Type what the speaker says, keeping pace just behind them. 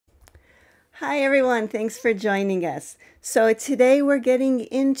Hi everyone, thanks for joining us. So today we're getting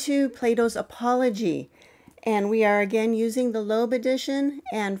into Plato's Apology, and we are again using the Loeb edition,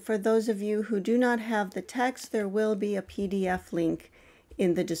 and for those of you who do not have the text, there will be a PDF link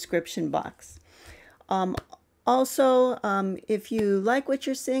in the description box. If you like what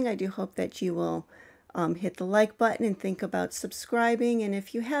you're seeing, I do hope that you will hit the like button and think about subscribing, and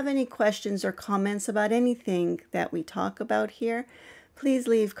if you have any questions or comments about anything that we talk about here, please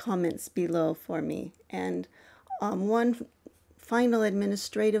leave comments below for me. And one final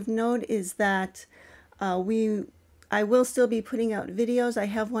administrative note is that I will still be putting out videos. I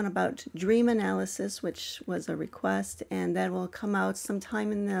have one about dream analysis, which was a request, and that will come out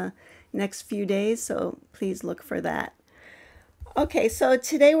sometime in the next few days, so please look for that. Okay, so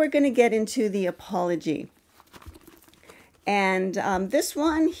today we're going to get into the apology. And this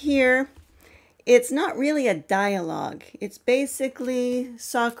one here, it's not really a dialogue. It's basically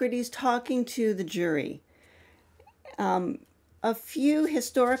Socrates talking to the jury. A few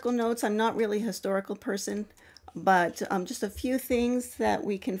historical notes. I'm not really a historical person, but just a few things that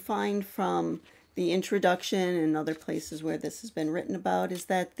we can find from the introduction and other places where this has been written about is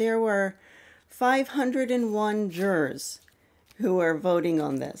that there were 501 jurors who were voting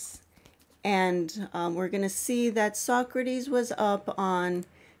on this. And we're going to see that Socrates was up on,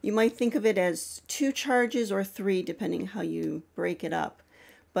 you might think of it as 2 charges or 3, depending how you break it up.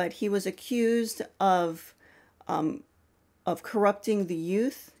 But he was accused of corrupting the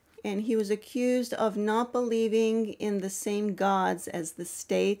youth, and he was accused of not believing in the same gods as the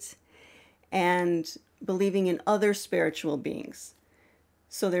state and believing in other spiritual beings.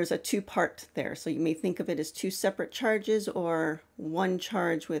 So there's a 2-part there. So you may think of it as 2 separate charges or 1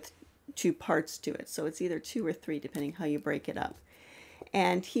 charge with 2 parts to it. So it's either 2 or 3, depending how you break it up.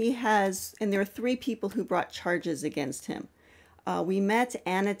 And there are 3 people who brought charges against him. We met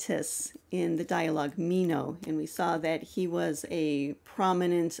Anytus in the dialogue Meno, and we saw that he was a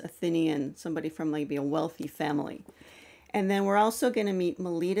prominent Athenian, somebody from maybe a wealthy family. And then we're also going to meet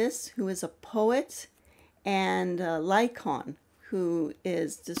Miletus, who is a poet, and Lycon, who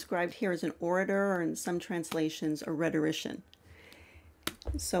is described here as an orator, or in some translations, a rhetorician.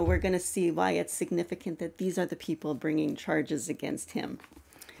 So we're going to see why it's significant that these are the people bringing charges against him.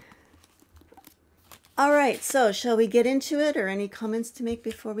 All right, so shall we get into it, or any comments to make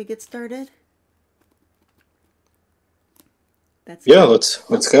before we get started? Yeah,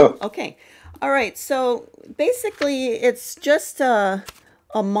 let's go. Okay. All right, so basically it's just a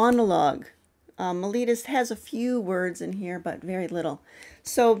monologue. Miletus has a few words in here, but very little.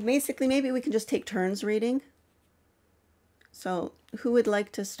 So basically, maybe we can just take turns reading. So who would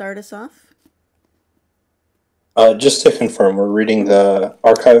like to start us off? Just to confirm, we're reading the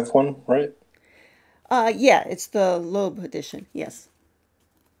archive one, right? Yeah, it's the Loeb edition, yes.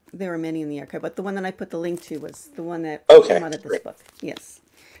 There are many in the archive, but the one that I put the link to was the one that came out of this book, yes.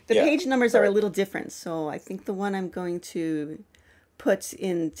 The page numbers are a little different, so I think the one I'm going to put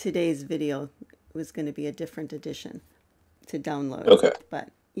in today's video was going to be a different edition to download. Okay. But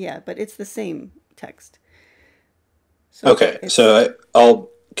it's the same text. So okay, so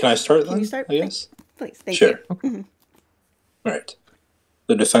can I start then? Can you start? I guess? Please, thank you. Sure. Okay. All right.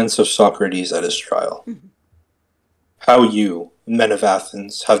 The defense of Socrates at his trial. How you, men of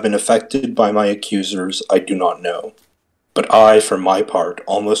Athens, have been affected by my accusers, I do not know. But I, for my part,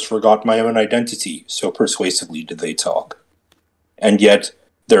 almost forgot my own identity, so persuasively did they talk. And yet,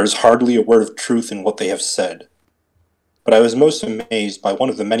 there is hardly a word of truth in what they have said. But I was most amazed by one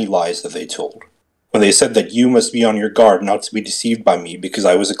of the many lies that they told, when they said that you must be on your guard not to be deceived by me because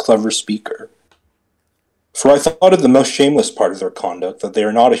I was a clever speaker. For I thought it the most shameless part of their conduct that they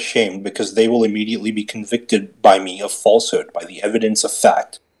are not ashamed because they will immediately be convicted by me of falsehood by the evidence of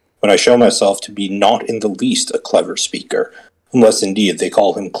fact, when I show myself to be not in the least a clever speaker, unless indeed they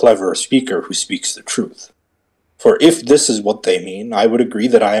call him clever a speaker who speaks the truth. For if this is what they mean, I would agree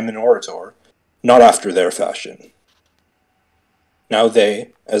that I am an orator, not after their fashion. Now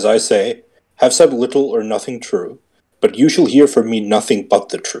they, as I say, have said little or nothing true, but you shall hear from me nothing but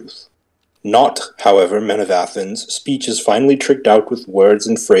the truth. Not, however, men of Athens, speech is finely tricked out with words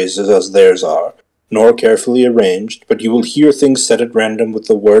and phrases as theirs are, nor carefully arranged, but you will hear things said at random with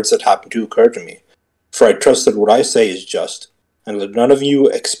the words that happen to occur to me. For I trust that what I say is just, and let none of you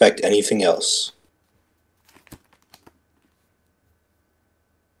expect anything else.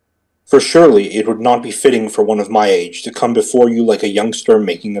 For surely it would not be fitting for one of my age to come before you like a youngster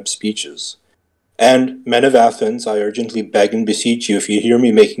making up speeches. And, men of Athens, I urgently beg and beseech you if you hear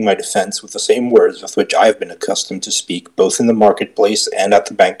me making my defense with the same words with which I have been accustomed to speak both in the marketplace and at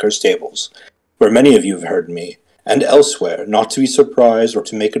the bankers' tables, where many of you have heard me, and elsewhere, not to be surprised or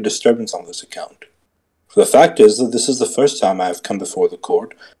to make a disturbance on this account. For the fact is that this is the first time I have come before the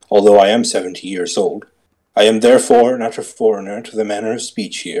court, although I am 70 years old. I am therefore an utter foreigner to the manner of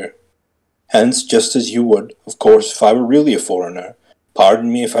speech here. Hence, just as you would, of course, if I were really a foreigner,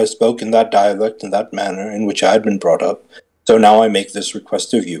 pardon me if I spoke in that dialect and that manner in which I had been brought up, so now I make this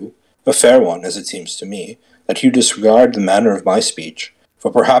request of you, a fair one, as it seems to me, that you disregard the manner of my speech,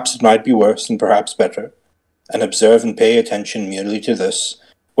 for perhaps it might be worse and perhaps better, and observe and pay attention merely to this,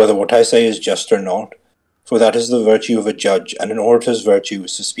 whether what I say is just or not, for that is the virtue of a judge, and an orator's virtue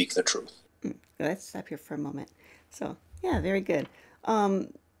is to speak the truth. Let's stop here for a moment. So, yeah, very good.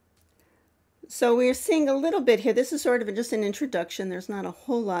 So we're seeing a little bit here. This is sort of just an introduction. There's not a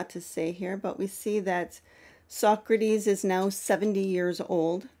whole lot to say here, but we see that Socrates is now 70 years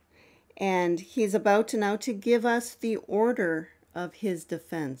old, and he's about to now to give us the order of his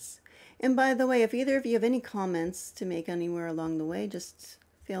defense. And by the way, if either of you have any comments to make anywhere along the way, just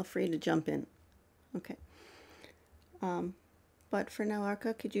feel free to jump in. Okay. But for now,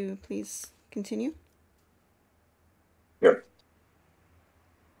 Arca, could you please continue? Here.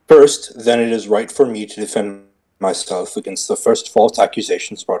 First, then it is right for me to defend myself against the first false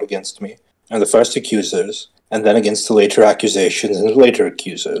accusations brought against me, and the first accusers, and then against the later accusations and the later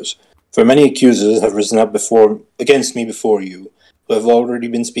accusers. For many accusers have risen up against me before you, who have already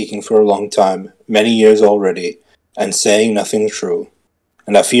been speaking for a long time, many years already, and saying nothing true.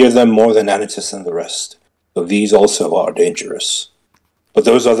 And I fear them more than Anytus and the rest, though these also are dangerous. But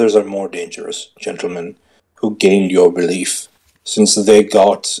those others are more dangerous, gentlemen, who gained your belief, since they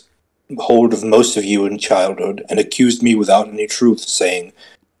got hold of most of you in childhood, and accused me without any truth, saying,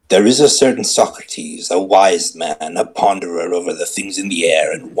 "There is a certain Socrates, a wise man, a ponderer over the things in the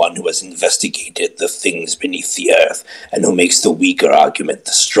air, and one who has investigated the things beneath the earth, and who makes the weaker argument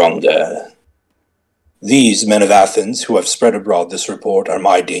the stronger." These men of Athens, who have spread abroad this report, are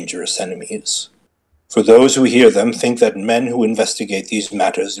my dangerous enemies. For those who hear them think that men who investigate these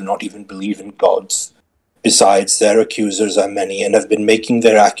matters do not even believe in gods. Besides, their accusers are many, and have been making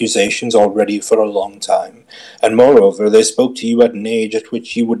their accusations already for a long time, and moreover, they spoke to you at an age at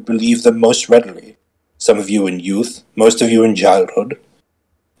which you would believe them most readily, some of you in youth, most of you in childhood,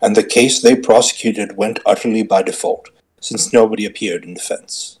 and the case they prosecuted went utterly by default, since nobody appeared in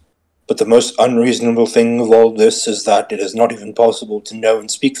defense. But the most unreasonable thing of all this is that it is not even possible to know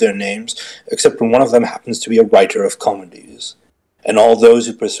and speak their names, except when one of them happens to be a writer of comedies. And all those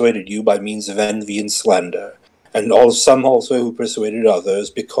who persuaded you by means of envy and slander, and some also who persuaded others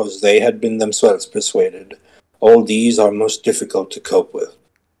because they had been themselves persuaded, all these are most difficult to cope with.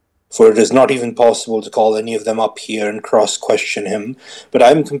 For it is not even possible to call any of them up here and cross-question him, but I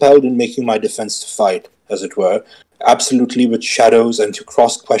am compelled in making my defense to fight, as it were, absolutely with shadows, and to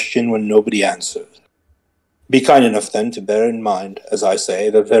cross-question when nobody answers. Be kind enough, then, to bear in mind, as I say,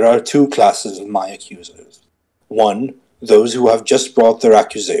 that there are two classes of my accusers. One, those who have just brought their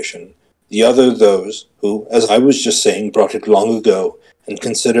accusation, the other those who, as I was just saying, brought it long ago, and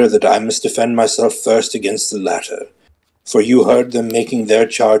consider that I must defend myself first against the latter. For you heard them making their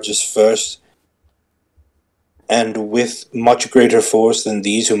charges first, and with much greater force than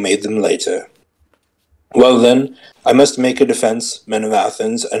these who made them later. Well then, I must make a defense, men of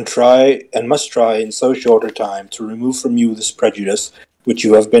Athens, and must try in so short a time to remove from you this prejudice which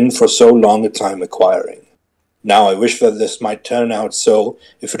you have been for so long a time acquiring. Now I wish that this might turn out so,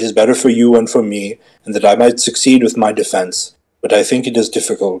 if it is better for you and for me, and that I might succeed with my defense, but I think it is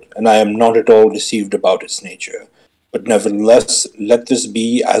difficult, and I am not at all deceived about its nature. But nevertheless, let this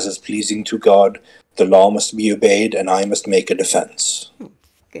be as is pleasing to God. The law must be obeyed, and I must make a defense.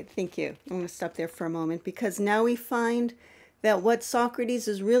 Good, thank you. I'm going to stop there for a moment, because now we find that what Socrates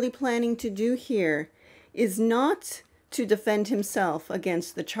is really planning to do here is not to defend himself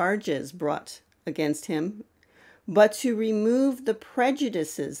against the charges brought against him, but to remove the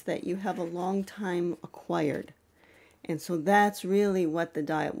prejudices that you have a long time acquired. And so that's really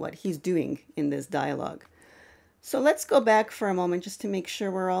what he's doing in this dialogue. So let's go back for a moment just to make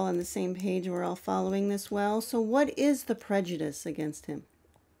sure we're all on the same page, we're all following this well. So what is the prejudice against him?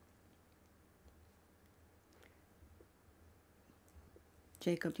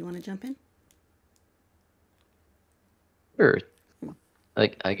 Jacob, do you want to jump in? Sure.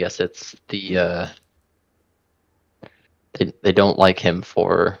 I guess it's the they don't like him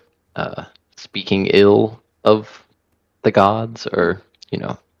for speaking ill of the gods, or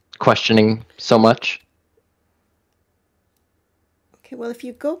questioning so much. Okay, well, if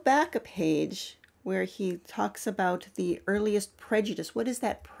you go back a page where he talks about the earliest prejudice, what is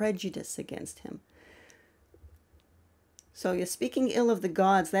that prejudice against him? So you're speaking ill of the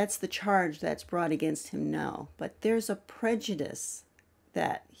gods, that's the charge that's brought against him now. But there's a prejudice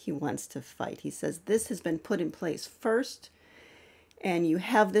that he wants to fight. He says this has been put in place first, and you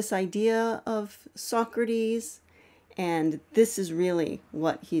have this idea of Socrates, and this is really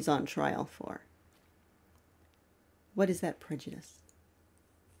what he's on trial for. What is that prejudice?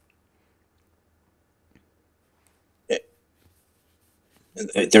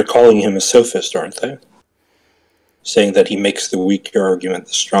 They're calling him a sophist, aren't they? Saying that he makes the weaker argument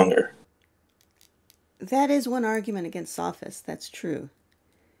the stronger. That is one argument against sophists, that's true.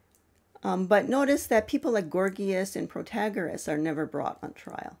 But notice that people like Gorgias and Protagoras are never brought on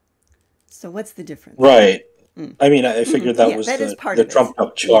trial. So what's the difference? Right. I mean, I figured that was that is part the of it.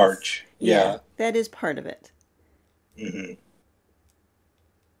 trumped-up charge. Yes. Yeah. That is part of it.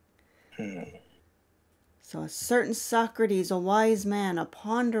 So a certain Socrates, a wise man, a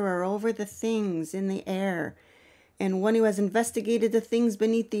ponderer over the things in the air, and one who has investigated the things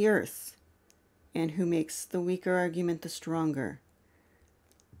beneath the earth, and who makes the weaker argument the stronger.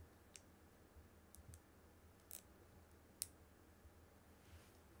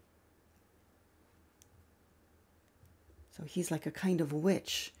 So he's like a kind of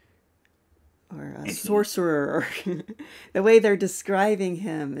witch or a sorcerer. The way they're describing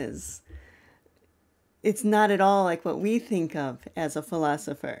him is, it's not at all like what we think of as a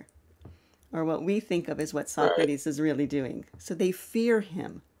philosopher, or what we think of as what Socrates is really doing. So they fear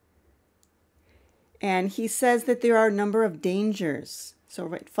him. And he says that there are a number of dangers. So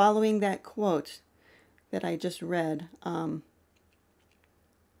right following that quote that I just read,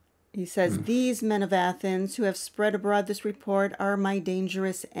 he says, these men of Athens who have spread abroad this report are my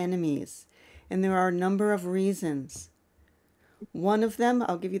dangerous enemies. And there are a number of reasons. One of them,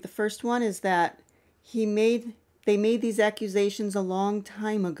 I'll give you the first one, is that they made these accusations a long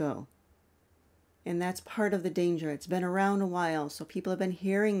time ago. And that's part of the danger. It's been around a while, so people have been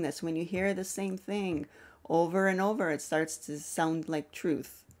hearing this. When you hear the same thing over and over, it starts to sound like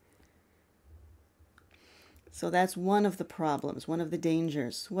truth. So that's one of the problems, one of the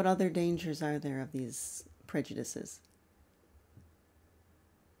dangers. What other dangers are there of these prejudices?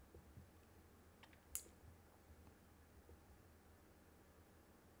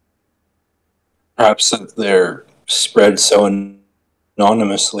 Perhaps that they're spread so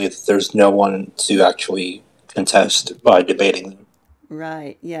anonymously that there's no one to actually contest by debating them.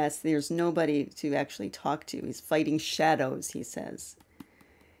 Right, yes, there's nobody to actually talk to. He's fighting shadows, he says.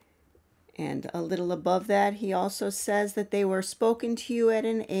 And a little above that, he also says that they were spoken to you at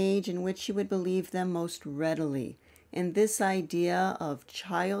an age in which you would believe them most readily. And this idea of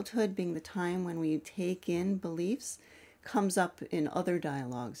childhood being the time when we take in beliefs comes up in other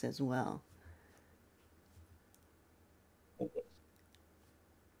dialogues as well.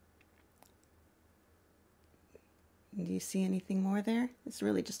 Do you see anything more there? It's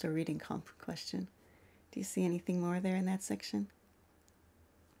really just a reading question. Do you see anything more there in that section?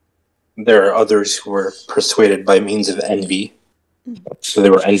 There are others who were persuaded by means of envy. So they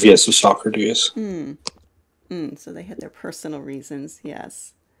were envious of Socrates. So they had their personal reasons,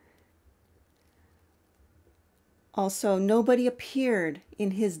 yes. Also, nobody appeared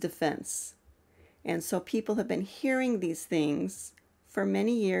in his defense. And so people have been hearing these things for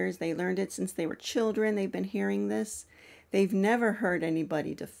many years. They learned it since they were children. They've been hearing this. They've never heard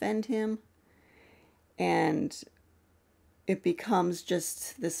anybody defend him. And it becomes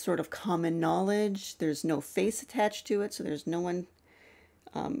just this sort of common knowledge. There's no face attached to it, so there's no one,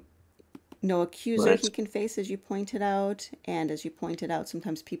 no accuser he can face, as you pointed out. And as you pointed out,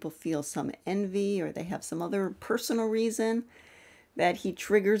 sometimes people feel some envy, or they have some other personal reason that he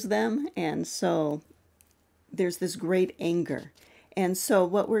triggers them. And so there's this great anger. And so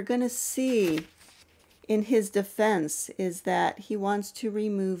what we're going to see in his defense is that he wants to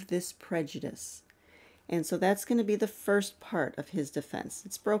remove this prejudice. And so that's going to be the first part of his defense.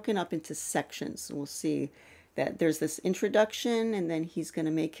 It's broken up into sections. We'll see that there's this introduction, and then he's going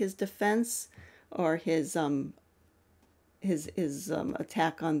to make his defense, or his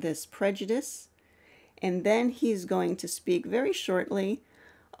attack on this prejudice. And then he's going to speak very shortly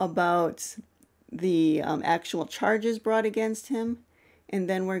about the actual charges brought against him. And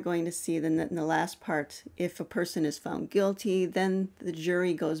then we're going to see then in the last part, if a person is found guilty, then the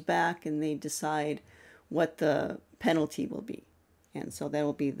jury goes back and they decide what the penalty will be. And so that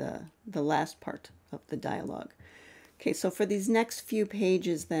will be the last part of the dialogue. Okay, so for these next few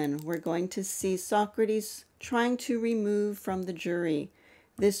pages then, we're going to see Socrates trying to remove from the jury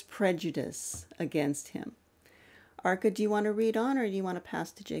this prejudice against him. Arca, do you want to read on, or do you want to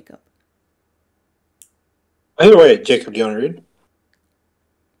pass to Jacob? Either way, Jacob, do you want to read?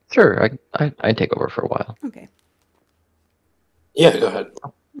 Sure, I take over for a while. Okay. Yeah, go ahead.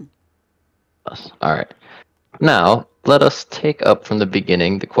 All right. Now, let us take up from the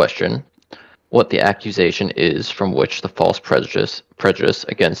beginning the question, what the accusation is from which the false prejudice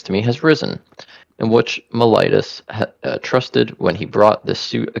against me has risen, and which Melitus trusted when he brought this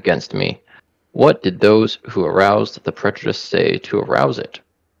suit against me. What did those who aroused the prejudice say to arouse it?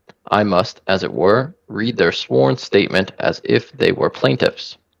 I must, as it were, read their sworn statement as if they were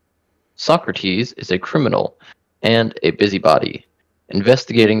plaintiffs. Socrates is a criminal and a busybody,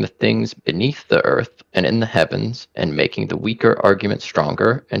 investigating the things beneath the earth and in the heavens, and making the weaker argument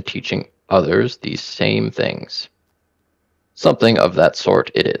stronger, and teaching others these same things. Something of that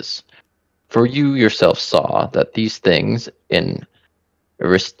sort it is. For you yourself saw that these things in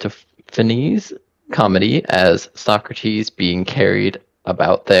Aristophanes' comedy, as Socrates being carried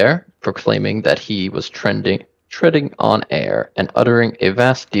about there, proclaiming that he was treading on air, and uttering a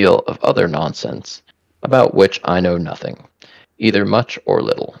vast deal of other nonsense, about which I know nothing, either much or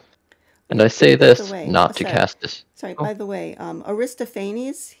little. And I say this not to cast this. Sorry, by the way,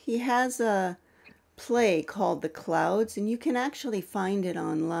 Aristophanes, he has a play called The Clouds, and you can actually find it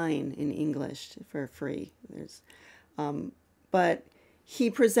online in English for free. But he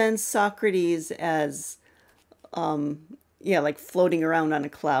presents Socrates as, like floating around on a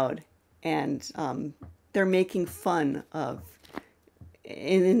cloud, and they're making fun of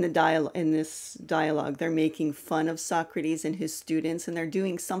in this dialogue. They're making fun of Socrates and his students, and they're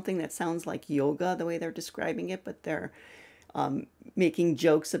doing something that sounds like yoga the way they're describing it, but they're making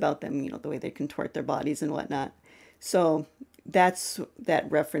jokes about them, the way they contort their bodies and whatnot. So that's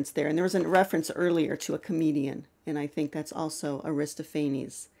that reference there. And there was a reference earlier to a comedian, and I think that's also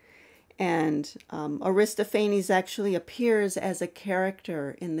Aristophanes. And Aristophanes actually appears as a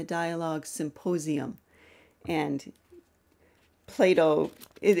character in the dialogue Symposium. And Plato,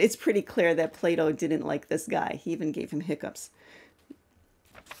 it's pretty clear that Plato didn't like this guy. He even gave him hiccups.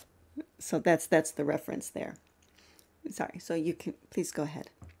 So that's the reference there. Sorry, so you can please go ahead.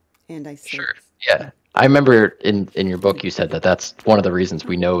 And I see. Sure. Yeah. I remember in your book you said that that's one of the reasons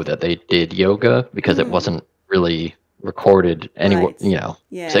we know that they did yoga, because it wasn't really recorded anywhere,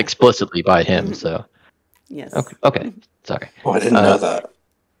 Right. explicitly by him. So yes. Okay. Sorry. Oh, I didn't know that.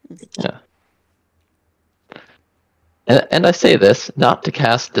 Yeah. And I say this not to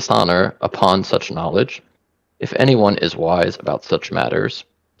cast dishonor upon such knowledge. If anyone is wise about such matters,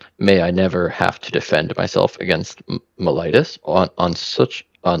 may I never have to defend myself against Melitus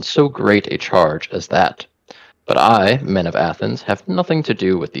on so great a charge as that. But I, men of Athens, have nothing to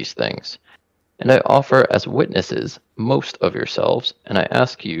do with these things, and I offer as witnesses most of yourselves, and I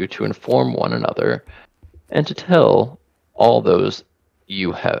ask you to inform one another, and to tell all those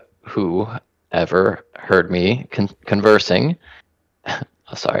who ever heard me conversing.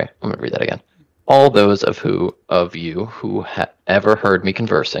 Sorry, I'm going to read that again. All those of you who ever heard me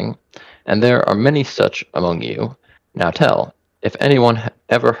conversing, and there are many such among you. Now tell, if anyone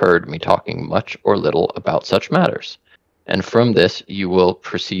ever heard me talking much or little about such matters, and from this you will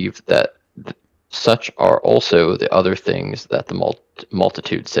perceive that such are also the other things that the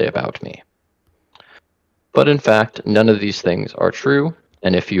multitude say about me. But in fact, none of these things are true,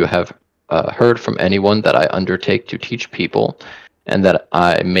 and if you have heard from anyone that I undertake to teach people, and that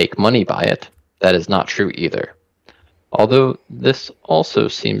I make money by it, that is not true either. Although this also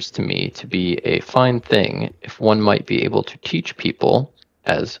seems to me to be a fine thing, if one might be able to teach people,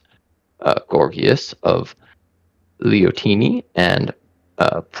 as Gorgias of Leotini, and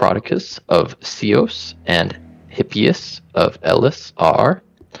Prodicus of Ceos, and Hippias of Elis are,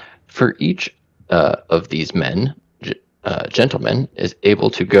 for each of these men, gentlemen, is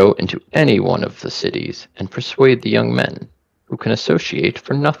able to go into any one of the cities and persuade the young men, who can associate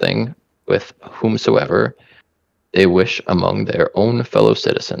for nothing with whomsoever they wish among their own fellow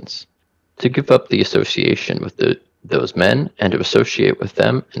citizens, to give up the association with those men, and to associate with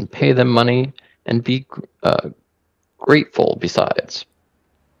them and pay them money, and be grateful besides.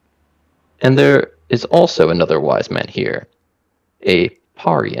 And there is also another wise man here, a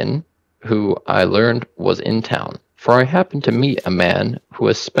Parian, who I learned was in town, for I happened to meet a man who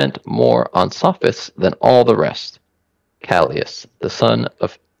has spent more on sophists than all the rest, Callias, the son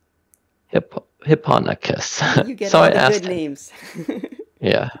of Hipponicus. You get So all I the asked good him, names.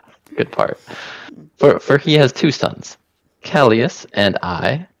 yeah, good part. For he has 2 sons, Callias and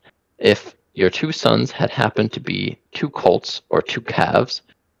I. If your 2 sons had happened to be 2 colts or 2 calves,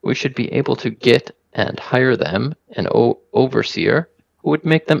 we should be able to get and hire them an overseer who would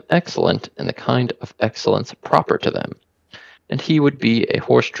make them excellent in the kind of excellence proper to them. And he would be a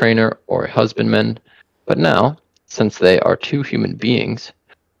horse trainer or a husbandman. But now, since they are 2 human beings,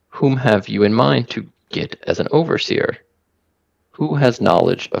 whom have you in mind to get as an overseer? who has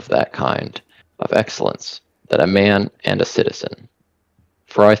knowledge of that kind of excellence, that a man and a citizen?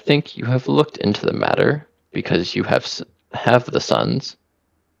 For I think you have looked into the matter, because you have the sons.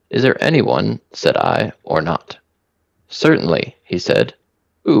 Is there anyone, said I, or not? Certainly, he said.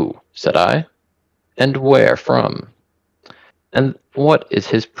 Who, said I, and where from? And what is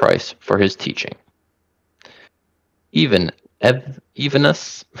his price for his teaching?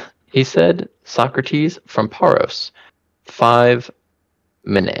 Evenus, he said, Socrates, from Paros, 5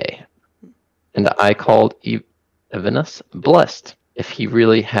 minae. And I called Evenus blessed, if he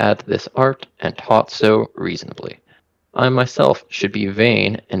really had this art and taught so reasonably. I myself should be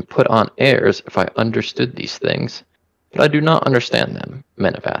vain and put on airs if I understood these things, but I do not understand them,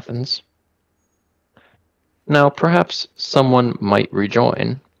 men of Athens. Now perhaps someone might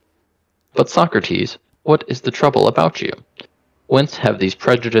rejoin, but Socrates, what is the trouble about you? Whence have these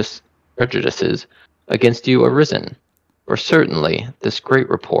prejudices against you arisen? For certainly this great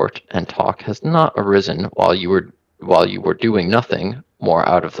report and talk has not arisen while you were doing nothing more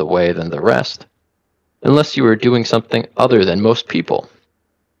out of the way than the rest, unless you were doing something other than most people.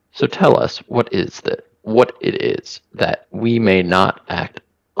 So tell us what it is that we may not act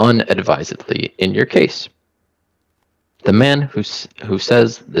unadvisedly in your case. The man who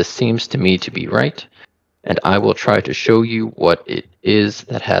says this seems to me to be right, and I will try to show you what it is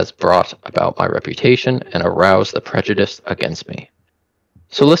that has brought about my reputation and aroused the prejudice against me.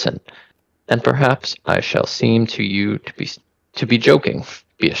 So listen, and perhaps I shall seem to you to be joking.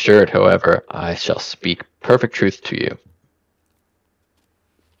 Be assured, however, I shall speak perfect truth to you.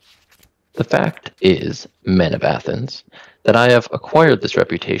 The fact is, men of Athens, that I have acquired this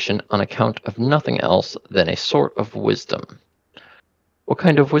reputation on account of nothing else than a sort of wisdom. What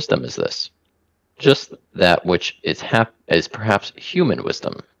kind of wisdom is this? Just that which is perhaps human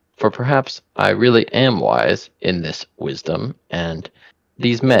wisdom, for perhaps I really am wise in this wisdom, and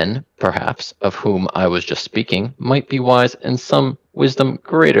these men, perhaps, of whom I was just speaking, might be wise in some wisdom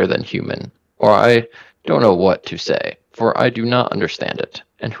greater than human, or I don't know what to say, for I do not understand it,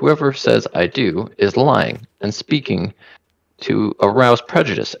 and whoever says I do is lying and speaking to arouse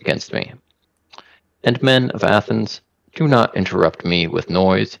prejudice against me. And men of Athens, do not interrupt me with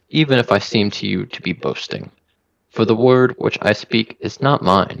noise, even if I seem to you to be boasting. For the word which I speak is not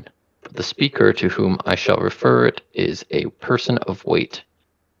mine, but the speaker to whom I shall refer it is a person of weight.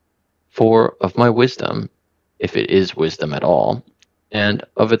 For of my wisdom, if it is wisdom at all, and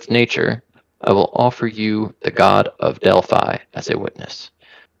of its nature, I will offer you the god of Delphi as a witness.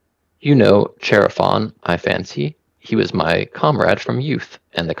 You know Chaerephon, I fancy. He was my comrade from youth,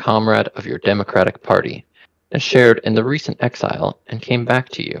 and the comrade of your democratic party, and shared in the recent exile, and came back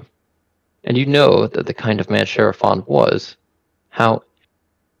to you. And you know that the kind of man Chaerephon was, how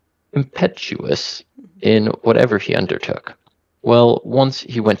impetuous in whatever he undertook. Well, once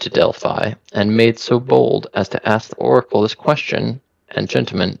he went to Delphi, and made so bold as to ask the oracle this question, and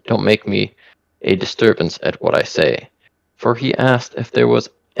gentlemen, don't make me a disturbance at what I say, for he asked if there was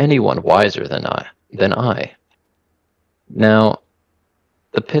anyone wiser than I. Now,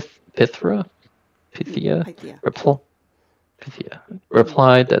 the Pythia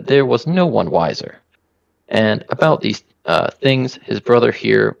replied that there was no one wiser, and about these things his brother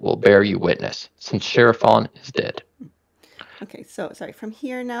here will bear you witness, since Chaerephon is dead. Okay, so sorry. From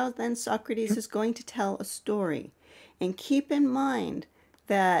here now, then Socrates is going to tell a story, and keep in mind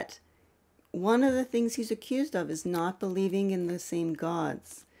that one of the things he's accused of is not believing in the same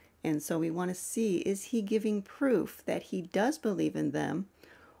gods. And so we want to see, is he giving proof that he does believe in them,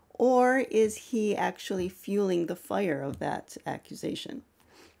 or is he actually fueling the fire of that accusation?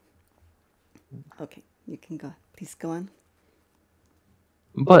 Okay, you can go. Please go on.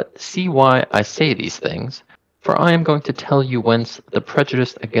 But see why I say these things, for I am going to tell you whence the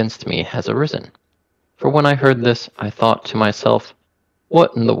prejudice against me has arisen. For when I heard this, I thought to myself,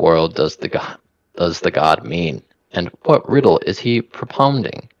 what in the world does the god mean, and what riddle is he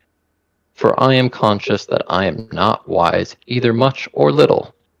propounding? For I am conscious that I am not wise either much or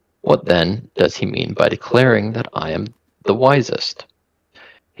little. What then does he mean by declaring that I am the wisest?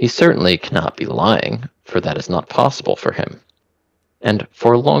 He certainly cannot be lying, for that is not possible for him. And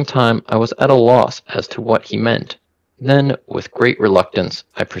for a long time I was at a loss as to what he meant. Then, with great reluctance,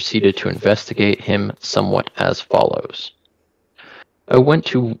 I proceeded to investigate him somewhat as follows. I went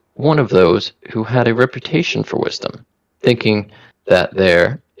to one of those who had a reputation for wisdom, thinking that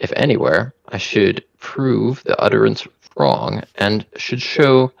there, if anywhere, I should prove the utterance wrong, and should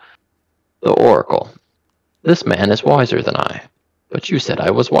show the oracle. This man is wiser than I, but you said I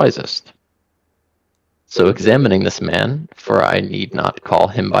was wisest. So examining this man, for I need not call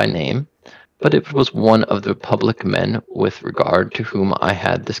him by name, but it was one of the public men with regard to whom I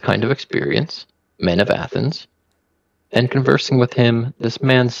had this kind of experience, men of Athens, and conversing with him, this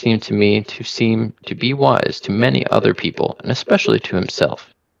man seemed to me to be wise to many other people, and especially to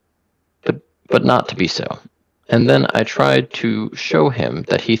himself, but not to be so. And then I tried to show him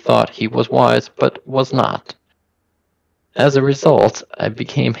that he thought he was wise, but was not. As a result, I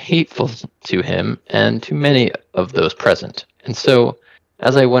became hateful to him and to many of those present, and so,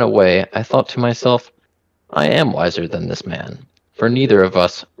 as I went away, I thought to myself, I am wiser than this man, for neither of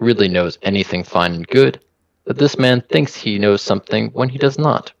us really knows anything fine and good, but this man thinks he knows something when he does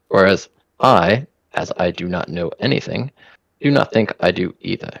not, whereas I, as I do not know anything, do not think I do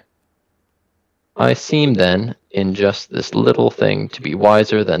either. I seem then, in just this little thing, to be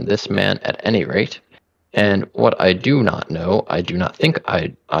wiser than this man at any rate, and what I do not know, I do not think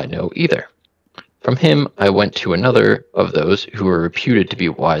I know either. From him I went to another of those who were reputed to be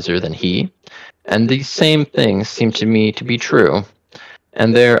wiser than he, and these same things seemed to me to be true,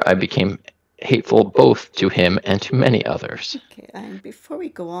 and there I became hateful both to him and to many others. Okay, and before we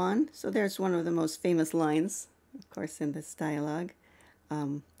go on, so there's one of the most famous lines, of course, in this dialogue.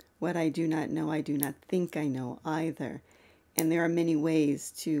 What I do not know, I do not think I know either. And there are many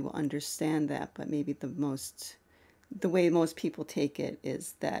ways to understand that, but maybe the way most people take it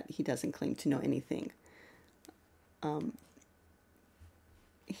is that he doesn't claim to know anything.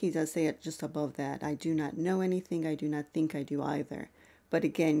 He does say it just above that. I do not know anything, I do not think I do either. But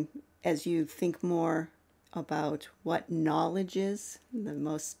again, as you think more about what knowledge is, the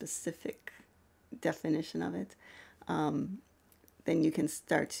most specific definition of it, then you can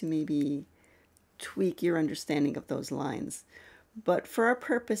start to maybe tweak your understanding of those lines. But for our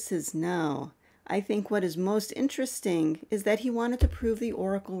purposes now, I think what is most interesting is that he wanted to prove the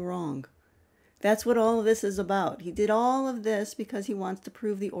oracle wrong. That's what all of this is about. He did all of this because he wants to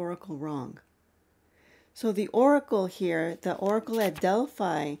prove the oracle wrong. So the oracle here, the oracle at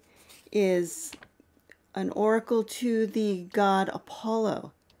Delphi, is an oracle to the god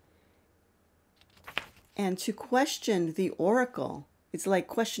Apollo. And to question the oracle, it's like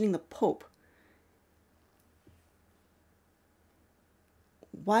questioning the Pope.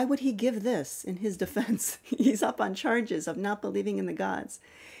 Why would he give this in his defense? He's up on charges of not believing in the gods.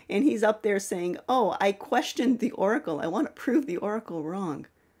 And he's up there saying, oh, I questioned the oracle. I want to prove the oracle wrong.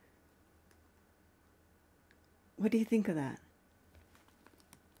 What do you think of that?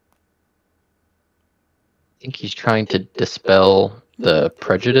 I think he's trying to dispel the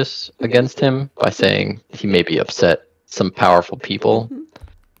prejudice against him by saying he maybe upset some powerful people. Mm-hmm.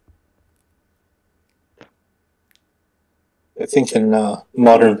 I think in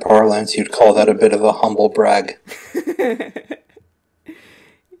modern parlance you'd call that a bit of a humble brag.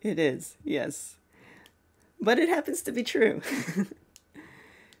 It is, yes. But it happens to be true.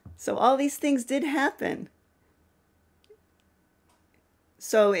 So all these things did happen.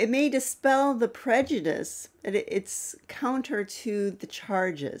 So it may dispel the prejudice, but it's counter to the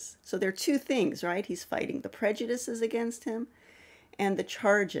charges. So there are two things, right? He's fighting the prejudices against him and the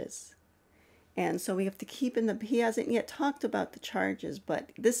charges. And so we have to keep he hasn't yet talked about the charges, but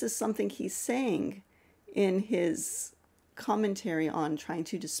this is something he's saying in his commentary on trying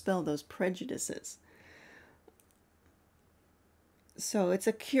to dispel those prejudices. So it's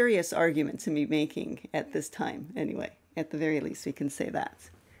a curious argument to be making at this time, anyway. At the very least, we can say that.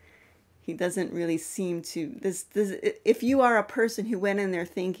 He doesn't really seem to... if you are a person who went in there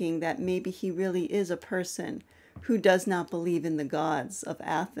thinking that maybe he really is a person who does not believe in the gods of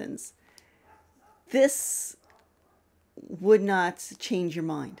Athens, this would not change your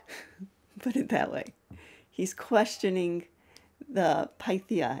mind. Put it that way. He's questioning the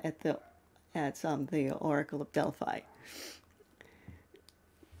Pythia at the Oracle of Delphi.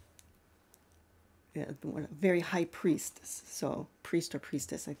 Yeah, very high priestess. So priest or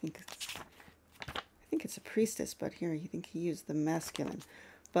priestess, I think it's a priestess, but here I think he used the masculine.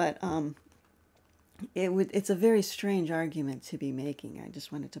 But it's a very strange argument to be making. I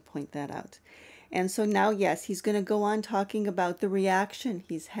just wanted to point that out. And so now, yes, he's going to go on talking about the reaction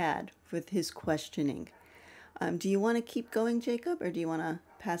he's had with his questioning. Do you want to keep going, Jacob, or do you want to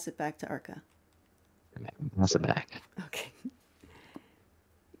pass it back to Arca? Pass it back. Okay.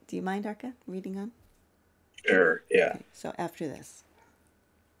 Do you mind, Arca, reading on? Sure, yeah. Okay, so after this.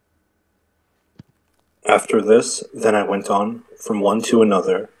 After this, then I went on, from one to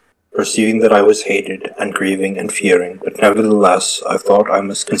another, perceiving that I was hated, and grieving, and fearing, but nevertheless I thought I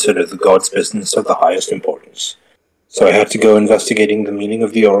must consider the god's business of the highest importance. So I had to go investigating the meaning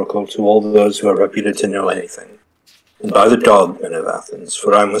of the oracle to all those who are reputed to know anything. And by the dog, men of Athens,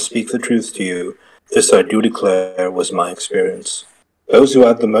 for I must speak the truth to you, this I do declare was my experience. Those who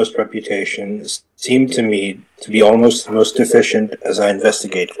had the most reputation seemed to me to be almost the most deficient as I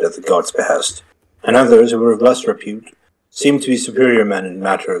investigated at the god's behest, and others who were of less repute seemed to be superior men in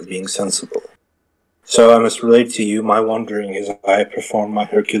matter of being sensible. So I must relate to you my wandering as I performed my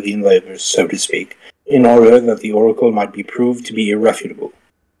Herculean labors, so to speak, in order that the oracle might be proved to be irrefutable.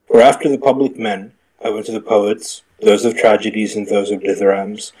 For after the public men, I went to the poets, those of tragedies and those of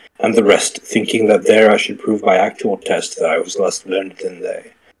dithyrambs, and the rest, thinking that there I should prove by actual test that I was less learned than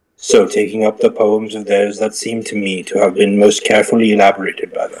they. So, taking up the poems of theirs that seemed to me to have been most carefully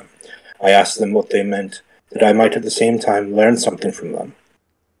elaborated by them, I asked them what they meant, that I might at the same time learn something from them.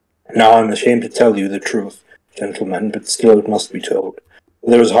 Now I am ashamed to tell you the truth, gentlemen, but still it must be told.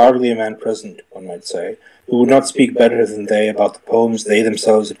 There was hardly a man present, one might say, who would not speak better than they about the poems they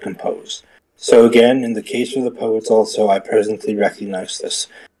themselves had composed. So again, in the case of the poets also, I presently recognized this,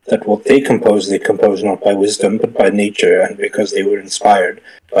 that what they composed not by wisdom, but by nature, and because they were inspired,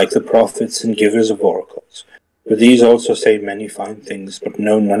 like the prophets and givers of oracles. For these also say many fine things, but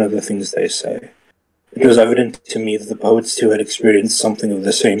know none of the things they say. It was evident to me that the poets too had experienced something of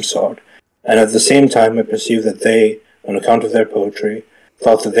the same sort, and at the same time I perceived that they, on account of their poetry,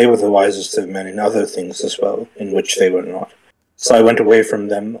 thought that they were the wisest of men in other things as well, in which they were not. So I went away from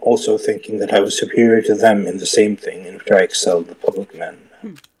them, also thinking that I was superior to them in the same thing in which I excelled the public men.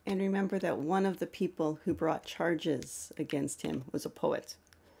 And remember that one of the people who brought charges against him was a poet.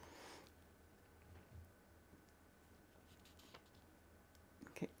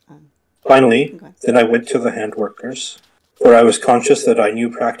 Okay. Finally, then I went to the handworkers, for I was conscious that I knew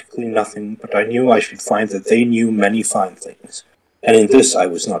practically nothing, but I knew I should find that they knew many fine things, and in this I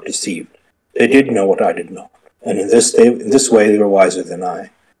was not deceived. They did know what I did not, and in this way they were wiser than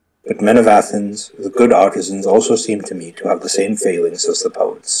I. But men of Athens, the good artisans, also seemed to me to have the same failings as the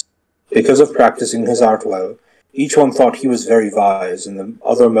poets. Because of practicing his art well, each one thought he was very wise in the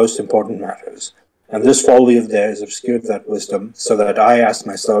other most important matters, and this folly of theirs obscured that wisdom, so that I asked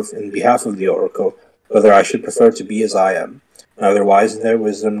myself in behalf of the oracle whether I should prefer to be as I am, neither wise in their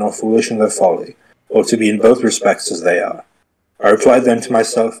wisdom nor foolish in their folly, or to be in both respects as they are. I replied then to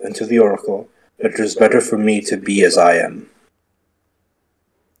myself and to the oracle that it is better for me to be as I am.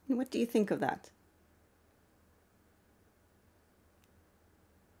 What do you think of that?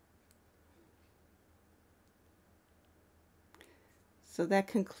 So that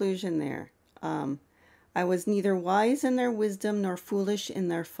conclusion there. I was neither wise in their wisdom nor foolish in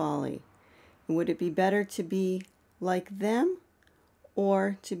their folly. And would it be better to be like them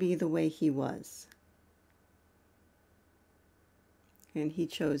or to be the way he was? And he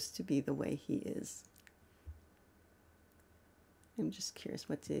chose to be the way he is. I'm just curious,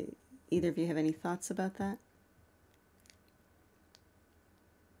 either of you have any thoughts about that?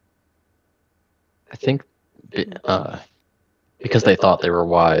 I think because they thought they were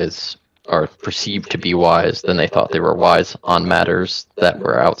wise, or perceived to be wise, then they thought they were wise on matters that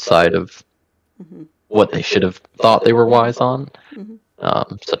were outside of what they should have thought they were wise on,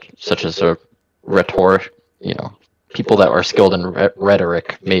 such as a rhetoric, people that are skilled in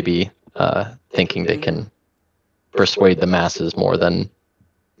rhetoric, maybe thinking they can persuade the masses more than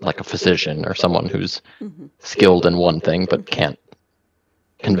like a physician or someone who's skilled in one thing but can't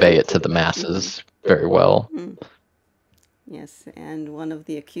convey it to the masses very well. Yes, and one of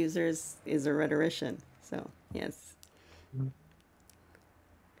the accusers is a rhetorician, so yes.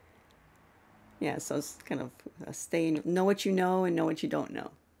 Yeah, so it's kind of know what you know and know what you don't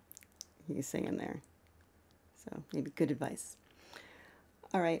know, he's saying there. So maybe good advice.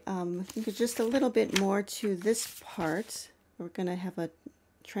 All right, I think just a little bit more to this part. We're going to have a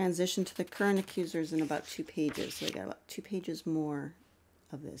transition to the current accusers in about 2 pages. So we got about 2 pages more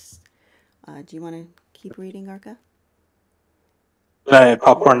of this. Do you want to keep reading, Arca?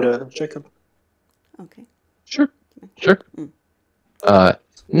 Popcorn to Jacob. Okay. Sure.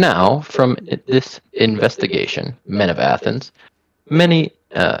 Now, from this investigation, men of Athens, many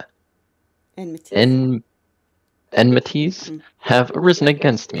enmities have arisen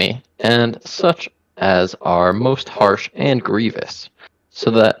against me, and such as are most harsh and grievous,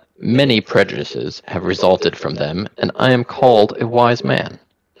 so that many prejudices have resulted from them, and I am called a wise man.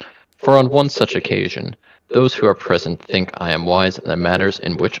 For on one such occasion, those who are present think I am wise in the matters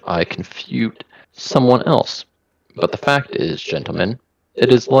in which I confute someone else. But the fact is, gentlemen,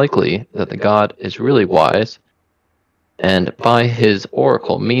 it is likely that the god is really wise, and by his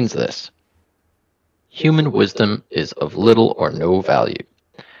oracle means this. Human wisdom is of little or no value,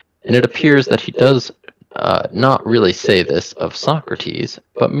 and it appears that he does not really say this of Socrates,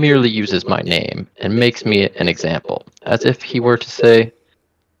 but merely uses my name and makes me an example, as if he were to say,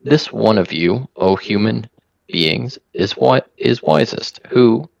 "This one of you, O human, beings is wisest,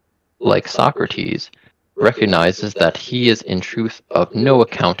 who, like Socrates, recognizes that he is in truth of no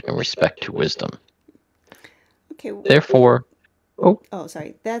account in respect to wisdom. Okay. Therefore, Oh,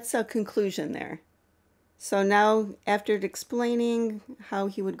 sorry. That's a conclusion there. So now, after explaining how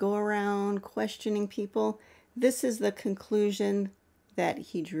he would go around questioning people, this is the conclusion that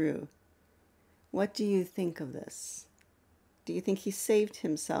he drew. What do you think of this? Do you think he saved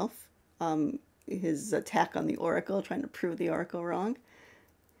himself? His attack on the oracle, trying to prove the oracle wrong?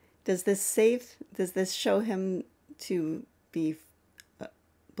 Does this show him to be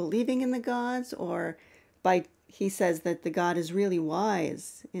believing in the gods, or he says that the god is really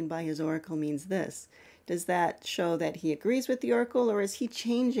wise, and by his oracle means this? Does that show that he agrees with the oracle, or is he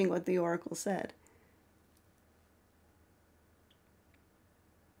changing what the oracle said?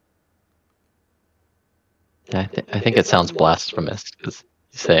 I think it sounds blasphemous, because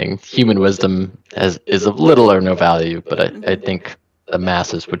he's saying human wisdom is of little or no value, but I think the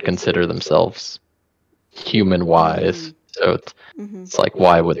masses would consider themselves human wise. So it's like,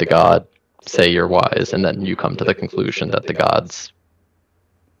 why would the god say you're wise, and then you come to the conclusion that the gods,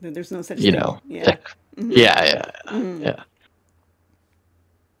 there's no such thing. Yeah. Yeah.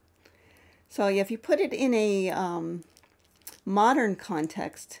 So if you put it in a modern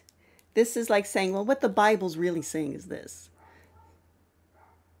context, this is like saying, well, what the Bible's really saying is this,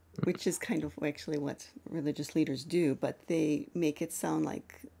 which is kind of actually what religious leaders do, but they make it sound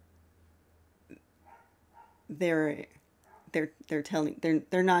like they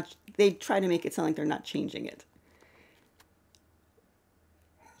try to make it sound like they're not changing it.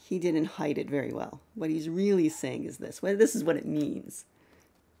 He didn't hide it very well. What he's really saying is this. Well, this is what it means.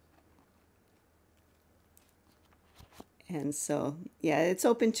 And so, yeah, it's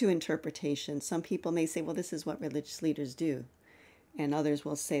open to interpretation. Some people may say, well, this is what religious leaders do. And others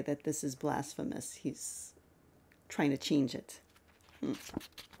will say that this is blasphemous. He's trying to change it.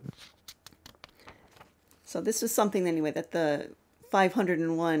 So this is something, anyway, that the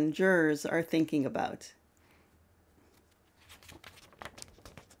 501 jurors are thinking about.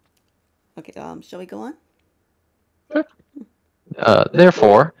 Okay, shall we go on?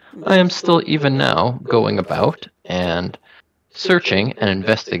 Therefore, I am still even now going about and searching and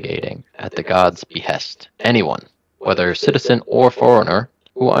investigating at the god's behest anyone, whether citizen or foreigner,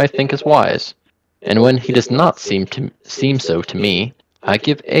 who I think is wise. And when he does not seem so to me, I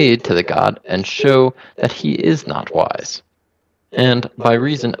give aid to the god and show that he is not wise. And by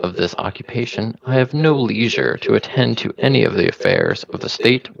reason of this occupation, I have no leisure to attend to any of the affairs of the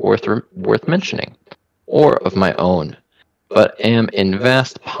state worth mentioning, or of my own, but am in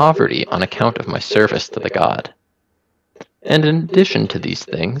vast poverty on account of my service to the god. And in addition to these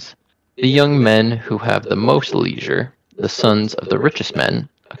things, the young men who have the most leisure, the sons of the richest men,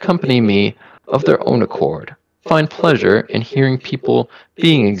 accompany me of their own accord, find pleasure in hearing people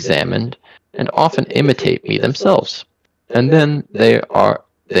being examined, and often imitate me themselves. And then they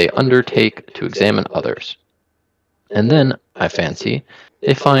undertake to examine others. And then, I fancy,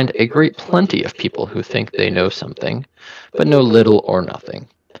 they find a great plenty of people who think they know something, but know little or nothing.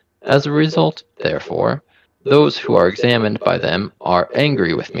 As a result, therefore, those who are examined by them are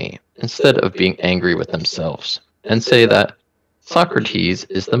angry with me, instead of being angry with themselves, and say that Socrates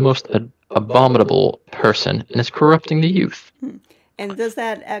is the most abominable person and is corrupting the youth. And does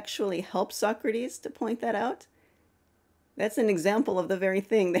that actually help Socrates to point that out? That's an example of the very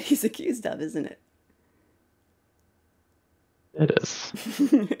thing that he's accused of, isn't it? It is.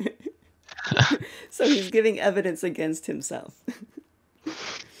 So he's giving evidence against himself.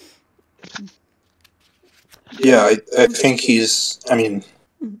 Yeah, I think he's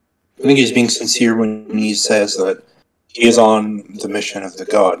being sincere when he says that he is on the mission of the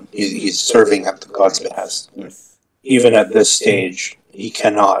god. He's serving at the god's behest. Yes. Even at this stage, he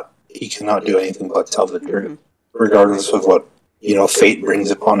cannot do anything but tell the truth, regardless of what fate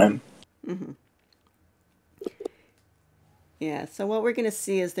brings upon him. Mm-hmm. Yeah. So what we're going to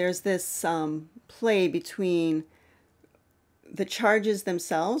see is there's this play between the charges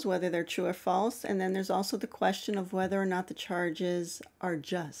themselves, whether they're true or false, and then there's also the question of whether or not the charges are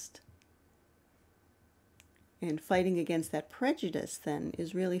just. And fighting against that prejudice, then,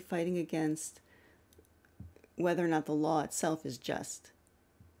 is really fighting against whether or not the law itself is just.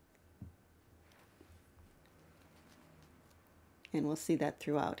 And we'll see that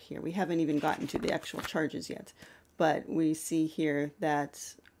throughout here. We haven't even gotten to the actual charges yet, but we see here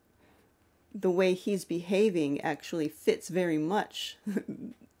that the way he's behaving actually fits very much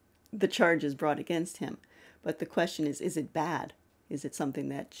the charges brought against him. But the question is it bad? Is it something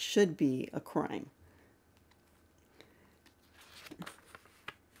that should be a crime?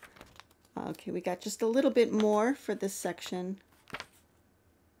 Okay, we got just a little bit more for this section.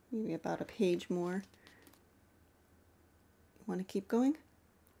 Maybe about a page more. Want to keep going?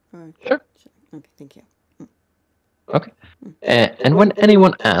 Or... Sure. Okay, thank you. Okay. And when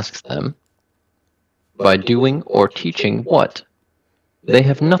anyone asks them, by doing or teaching what? They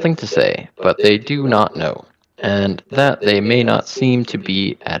have nothing to say, but they do not know, and that they may not seem to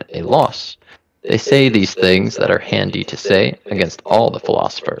be at a loss. They say these things that are handy to say against all the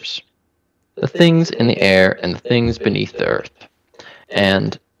philosophers, the things in the air and the things beneath the earth,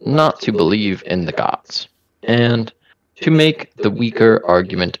 and not to believe in the gods, and to make the weaker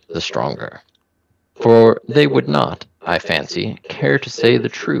argument the stronger. For they would not, I fancy, care to say the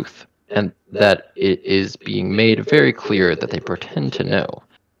truth, and that it is being made very clear that they pretend to know,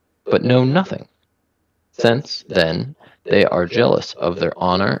 but know nothing. Since, then, they are jealous of their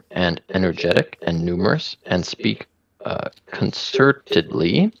honor and energetic and numerous, and speak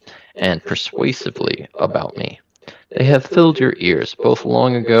concertedly and persuasively about me. They have filled your ears both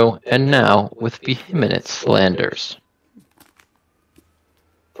long ago and now with vehement slanders.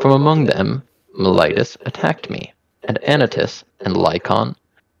 From among them, Melitus attacked me, and Anytus and Lycon.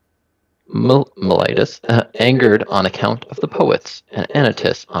 Melitus angered on account of the poets, and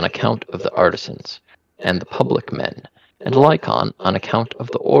Anytus on account of the artisans, and the public men, and Lycon on account of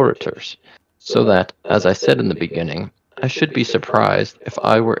the orators, so that, as I said in the beginning, I should be surprised if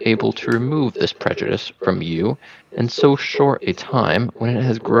I were able to remove this prejudice from you in so short a time when it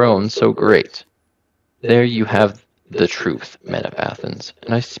has grown so great. There you have the truth, men of Athens,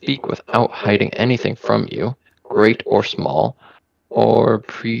 and I speak without hiding anything from you, great or small, or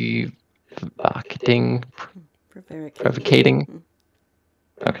provocating.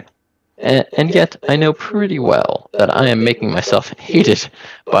 Okay. And yet I know pretty well that I am making myself hated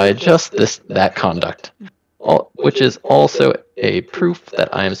by just that conduct, which is also a proof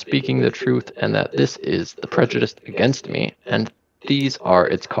that I am speaking the truth and that this is the prejudice against me, and these are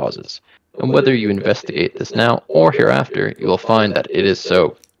its causes. And whether you investigate this now or hereafter, you will find that it is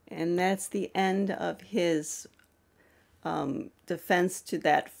so. And that's the end of his defense to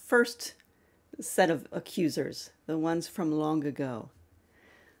that first set of accusers, the ones from long ago.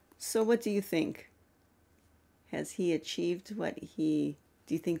 So what do you think? Has he achieved what do you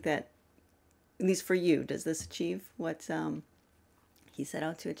think that, at least for you, does this achieve what he set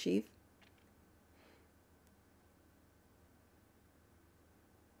out to achieve?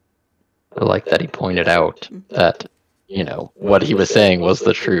 I like that he pointed out that, what he was saying was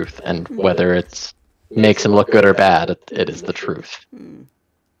the truth, and whether it makes him look good or bad, it is the truth.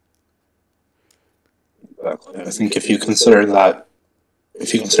 Exactly. I think if you consider that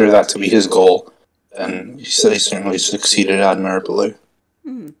to be his goal, then he certainly succeeded admirably.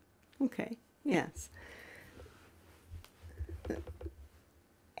 Okay, yes.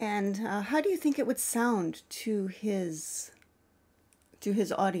 And how do you think it would sound to his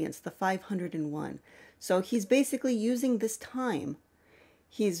audience, the 501? So he's basically using this time.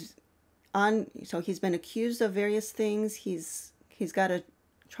 So he's been accused of various things. He's got to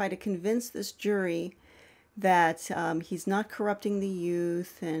try to convince this jury that he's not corrupting the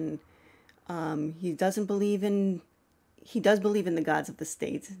youth, and he does believe in the gods of the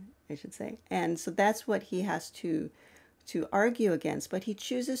state, I should say. And so that's what he has to argue against. But he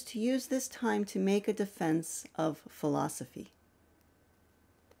chooses to use this time to make a defense of philosophy,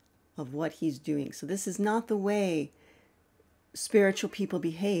 of what he's doing. So this is not the way spiritual people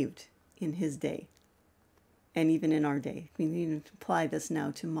behaved in his day, and even in our day. We need to apply this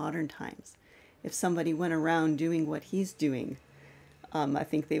now to modern times. If somebody went around doing what he's doing, I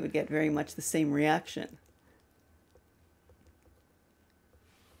think they would get very much the same reaction.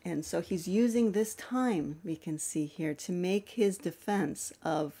 And so he's using this time, we can see here, to make his defense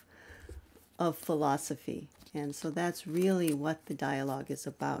of philosophy. And so that's really what the dialogue is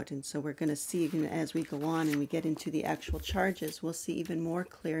about. And so we're going to see, as we go on and we get into the actual charges, we'll see even more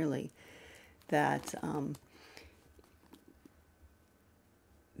clearly that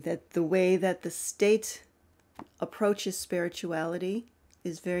that the way that the state approaches spirituality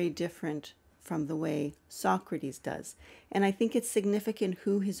is very different from the way Socrates does. And I think it's significant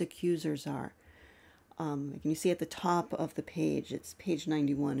who his accusers are. You see at the top of the page, it's page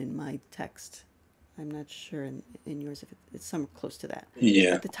 91 in my text. I'm not sure in yours if it's somewhere close to that.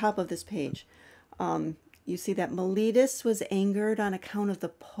 Yeah. At the top of this page, you see that Melitus was angered on account of the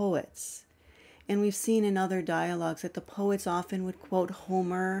poets. And we've seen in other dialogues that the poets often would quote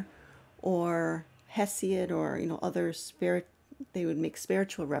Homer or Hesiod or other they would make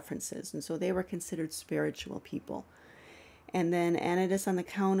spiritual references, and so they were considered spiritual people. And then Anytus on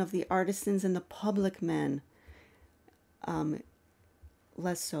account of the artisans and the public men.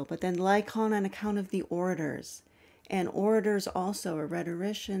 less so. But then Lycon on account of the orators. And orators also, or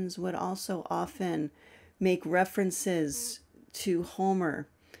rhetoricians, would also often make references to Homer,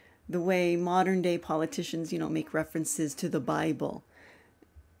 the way modern day politicians, make references to the Bible.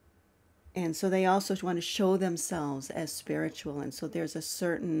 And so they also want to show themselves as spiritual. And so there's a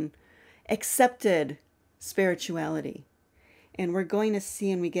certain accepted spirituality. And we're going to see,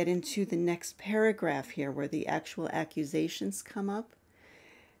 and we get into the next paragraph here where the actual accusations come up,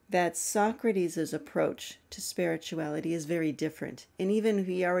 that Socrates' approach to spirituality is very different. And even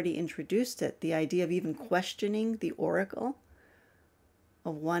he already introduced it, the idea of even questioning the oracle,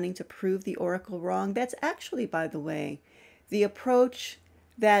 of wanting to prove the oracle wrong. That's actually, by the way, the approach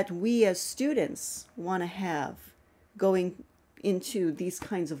that we as students want to have going into these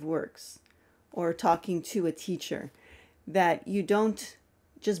kinds of works or talking to a teacher, that you don't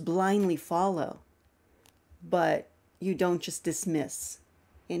just blindly follow, but you don't just dismiss.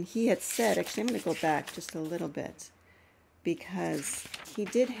 And he had said, actually, I'm going to go back just a little bit, because he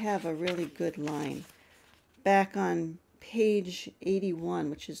did have a really good line back on page 81,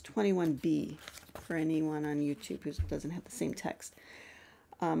 which is 21b for anyone on YouTube who doesn't have the same text.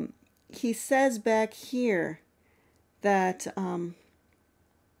 He says back here that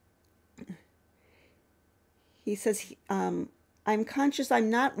he says, I'm conscious I'm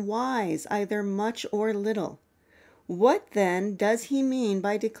not wise, either much or little. What then does he mean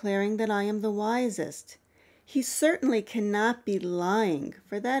by declaring that I am the wisest? He certainly cannot be lying,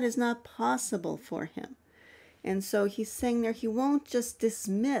 for that is not possible for him. And so he's saying there he won't just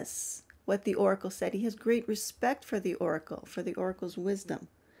dismiss what the oracle said. He has great respect for the oracle, for the oracle's wisdom.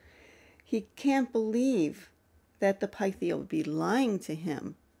 He can't believe that the Pythia would be lying to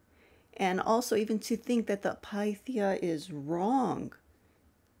him. And also even to think that the Pythia is wrong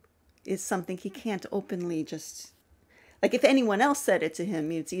is something he can't openly just... Like if anyone else said it to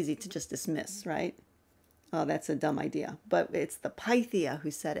him, it's easy to just dismiss, right? Oh, that's a dumb idea. But it's the Pythia who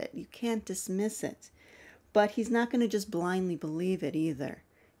said it. You can't dismiss it. But he's not going to just blindly believe it either.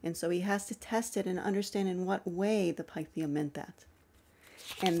 And so he has to test it and understand in what way the Pythia meant that.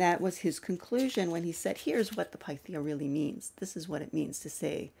 And that was his conclusion when he said, here's what the Pythia really means. This is what it means to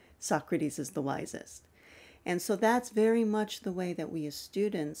say Socrates is the wisest. And so that's very much the way that we as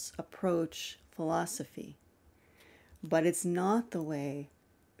students approach philosophy. But it's not the way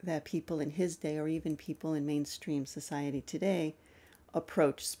that people in his day, or even people in mainstream society today,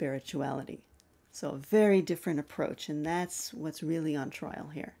 approach spirituality. So a very different approach, and that's what's really on trial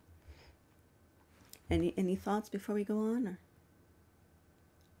here. Any thoughts before we go on? Or?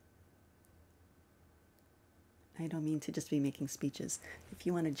 I don't mean to just be making speeches. If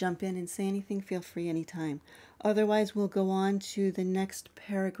you want to jump in and say anything, feel free anytime. Otherwise, we'll go on to the next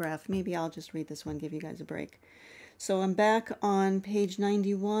paragraph. Maybe I'll just read this one, give you guys a break. So I'm back on page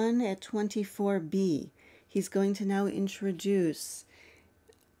 91 at 24b. He's going to now introduce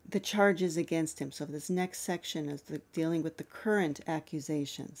the charges against him. So this next section is dealing with the current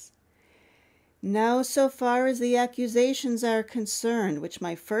accusations. Now, so far as the accusations are concerned, which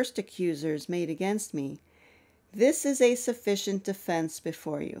my first accusers made against me, this is a sufficient defense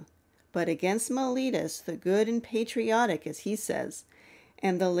before you. But against Miletus, the good and patriotic, as he says,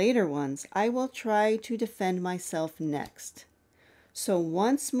 and the later ones, I will try to defend myself next. So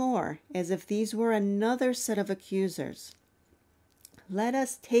once more, as if these were another set of accusers, let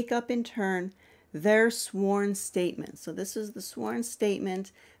us take up in turn their sworn statement. So this is the sworn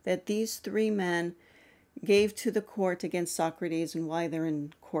statement that these three men gave to the court against Socrates and why they're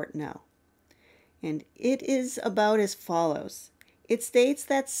in court now. And it is about as follows. It states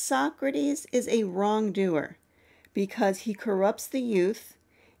that Socrates is a wrongdoer because he corrupts the youth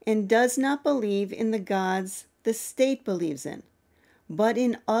and does not believe in the gods the state believes in, but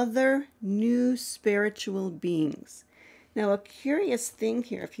in other new spiritual beings. Now, a curious thing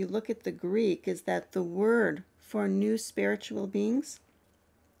here, if you look at the Greek, is that the word for new spiritual beings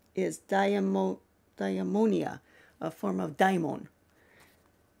is daimonia, a form of daimon.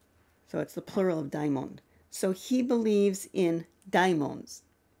 So it's the plural of daimon. So he believes in daimons.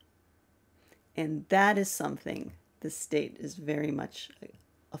 And that is something the state is very much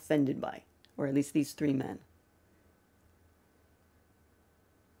offended by, or at least these three men.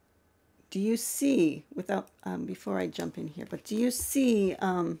 Do you see, before I jump in here, but do you see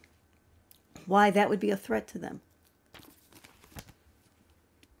why that would be a threat to them?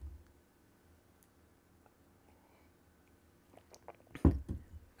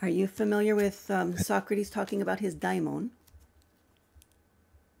 Are you familiar with Socrates talking about his daimon?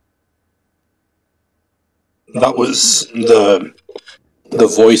 That was the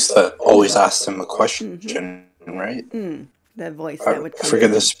voice that always asked him a question, right? that voice I that would come.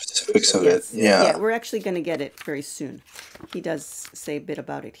 forget the specifics of it. Yeah. Yeah, we're actually going to get it very soon. He does say a bit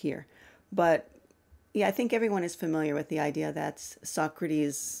about it here. But yeah, I think everyone is familiar with the idea that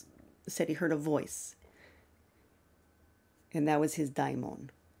Socrates said he heard a voice, and that was his daimon.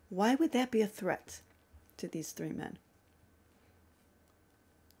 Why would that be a threat to these three men?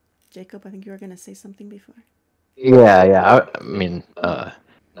 Jacob, I think you were going to say something before. Yeah. I mean,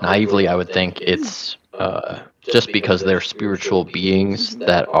 naively, I would think it's just because they're spiritual beings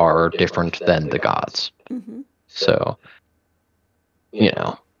that are different than the gods. So,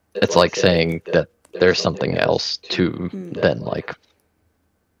 it's like saying that there's something else to than like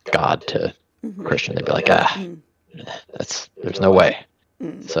God to Christian. They'd be like, there's no way.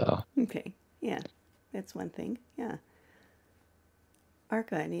 So. Okay, yeah, that's one thing. Yeah.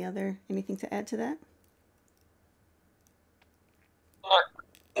 Arca, anything to add to that?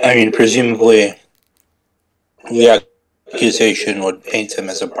 I mean, presumably, the accusation would paint him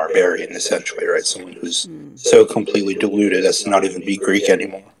as a barbarian, essentially, right? Someone who's so completely deluded as to not even be Greek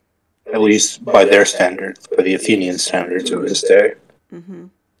anymore. At least by their standards, by the Athenian standards of his day.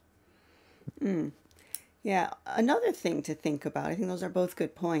 Yeah, another thing to think about, I think those are both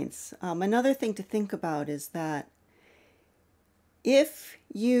good points. Another thing to think about is that if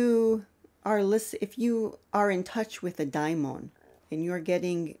you are in touch with a daimon and you're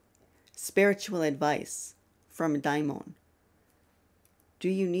getting spiritual advice from a daimon, do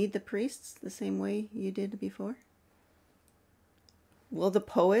you need the priests the same way you did before? Will the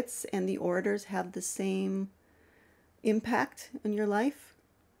poets and the orators have the same impact in your life?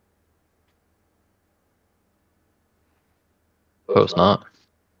 Suppose not.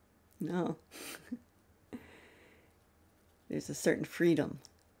 No. There's a certain freedom,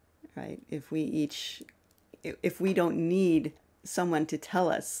 right? If we don't need someone to tell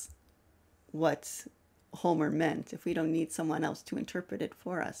us what Homer meant, if we don't need someone else to interpret it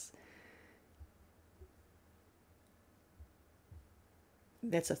for us,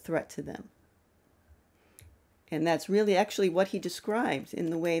 that's a threat to them. And that's really actually what he described in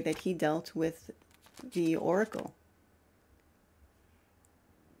the way that he dealt with the oracle.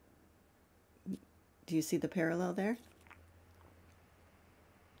 Do you see the parallel there?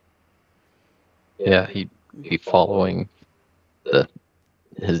 Yeah, he'd be following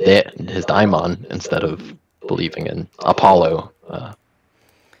his daimon instead of believing in Apollo.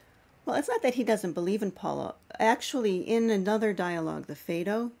 Well, it's not that he doesn't believe in Apollo. Actually, in another dialogue, the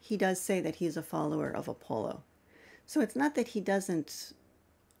Phaedo, he does say that he's a follower of Apollo. So it's not that he doesn't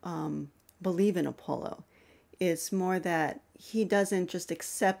believe in Apollo. It's more that he doesn't just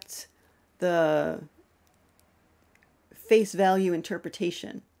accept the face value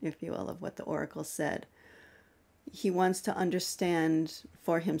interpretation, if you will, of what the oracle said. He wants to understand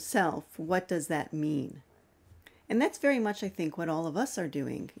for himself, what does that mean? And that's very much, I think, what all of us are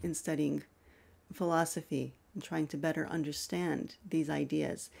doing in studying philosophy and trying to better understand these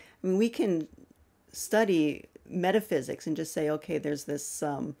ideas. I mean, we can study metaphysics and just say, okay, there's this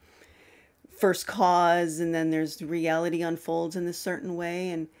first cause, and then there's reality unfolds in this certain way,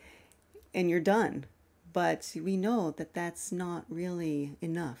 and you're done. But we know that that's not really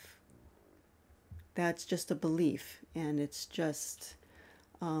enough. That's just a belief, and it's just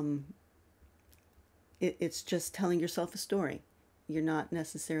it's just telling yourself a story. You're not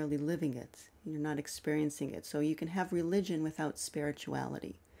necessarily living it. You're not experiencing it. So you can have religion without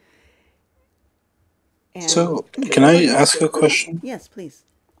spirituality. And So, can I ask a question? Yes, please.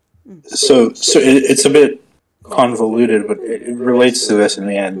 So it's a bit convoluted, but it relates to this in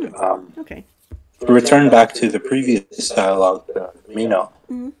the end. Okay. To return back to the previous dialogue, Meno,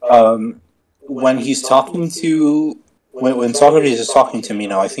 when he's talking to when Socrates is talking to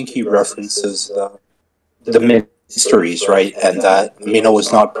Meno, I think he references the mysteries, right, and that Meno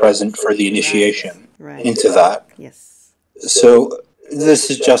was not present for the initiation into that. Yes. So this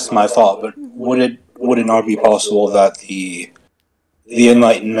is just my thought, but would it not be possible that the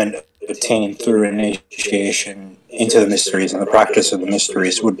enlightenment obtained through initiation into the mysteries and the practice of the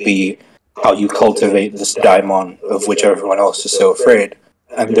mysteries would be how you cultivate this daimon of which everyone else is so afraid,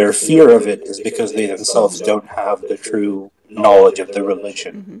 and their fear of it is because they themselves don't have the true knowledge of the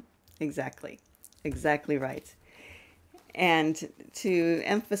religion. Exactly right. And to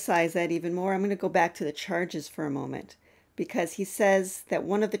emphasize that even more, I'm going to go back to the charges for a moment, because he says that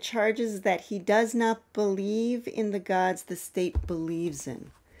one of the charges is that he does not believe in the gods the state believes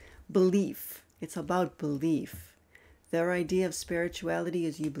in. Belief. It's about belief. Their idea of spirituality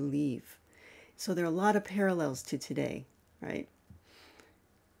is you believe. So there are a lot of parallels to today, right?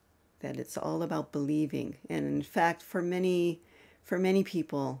 That it's all about believing. And in fact, for many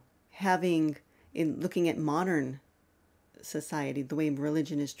people, looking at modern society, the way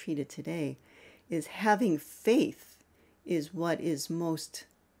religion is treated today, is having faith is what is most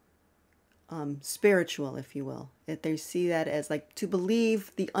spiritual, if you will. That they see that as like to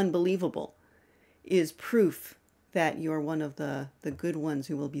believe the unbelievable is proof that you're one of the good ones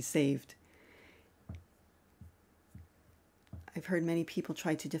who will be saved. I've heard many people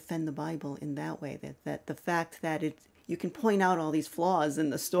try to defend the Bible in that way, that the fact that you can point out all these flaws in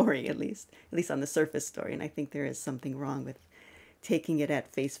the story, at least on the surface story, and I think there is something wrong with taking it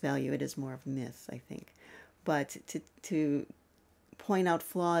at face value. It is more of a myth, I think. But to point out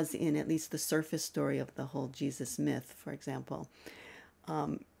flaws in at least the surface story of the whole Jesus myth, for example,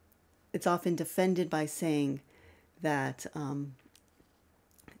 it's often defended by saying that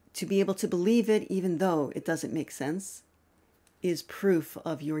to be able to believe it even though it doesn't make sense is proof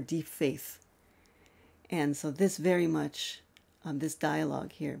of your deep faith. And so this very much, this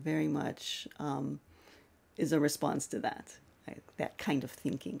dialogue here very much is a response to that kind of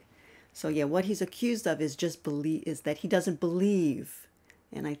thinking. So yeah, what he's accused of is that he doesn't believe.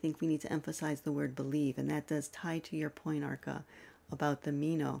 And I think we need to emphasize the word believe. And that does tie to your point, Arca, about the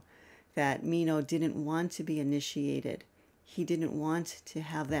Meno, that Meno didn't want to be initiated. He didn't want to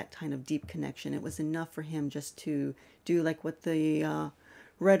have that kind of deep connection. It was enough for him just to do like what the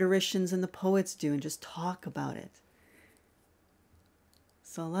rhetoricians and the poets do and just talk about it.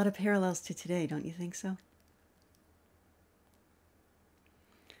 So a lot of parallels to today, don't you think so?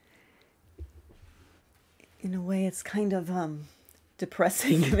 In a way, it's kind of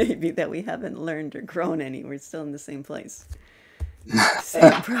depressing, maybe, that we haven't learned or grown any. We're still in the same place.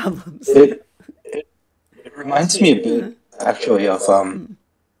 Same problems. It reminds me a bit, actually, of,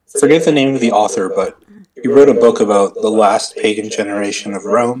 forget the name of the author, but he wrote a book about the last pagan generation of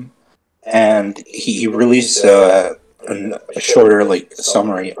Rome, and he released a shorter, like,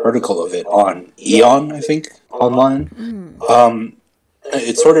 summary article of it on Eon, I think, online.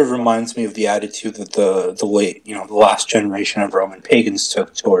 It sort of reminds me of the attitude that the last generation of Roman pagans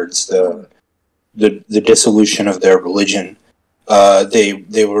took towards the dissolution of their religion.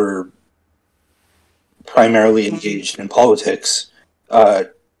 They were primarily engaged in politics,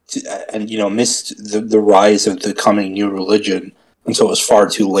 and missed the rise of the coming new religion until it was far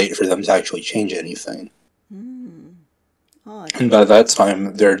too late for them to actually change anything. Oh, And by that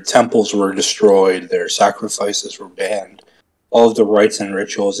time, their temples were destroyed, their sacrifices were banned. All of the rites and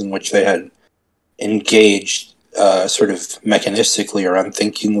rituals in which they had engaged sort of mechanistically or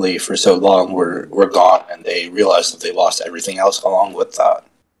unthinkingly for so long were gone, and they realized that they lost everything else along with that.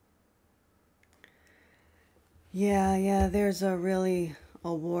 Yeah, there's a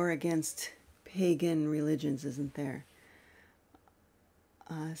war against pagan religions, isn't there?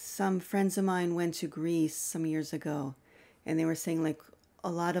 Some friends of mine went to Greece some years ago, and they were saying like a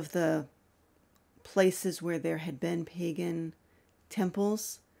lot of the places where there had been pagan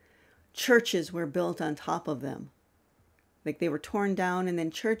temples, churches were built on top of them. Like they were torn down and then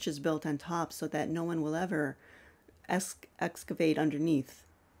churches built on top so that no one will ever excavate underneath,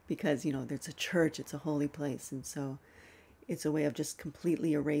 because there's a church, it's a holy place, and so it's a way of just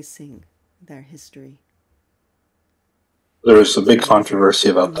completely erasing their history. There's a big controversy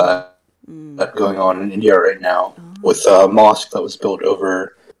about that going on in India right now, with a mosque that was built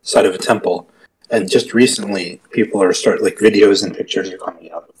over the side of a temple. And just recently, people are videos and pictures are coming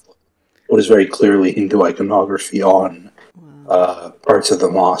out of what is very clearly Hindu iconography on parts of the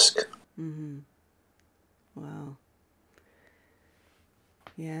mosque. Wow.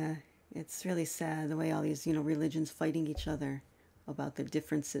 Yeah, it's really sad the way all these, religions fighting each other about their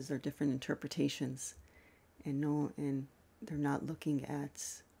differences or different interpretations, and they're not looking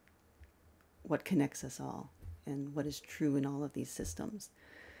at what connects us all and what is true in all of these systems.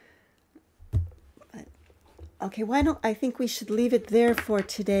 But okay, I think we should leave it there for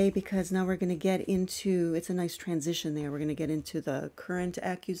today, because now we're going to get into, it's a nice transition there, we're going to get into the current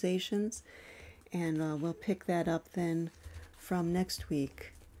accusations, and we'll pick that up then from next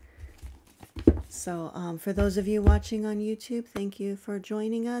week. So for those of you watching on YouTube, thank you for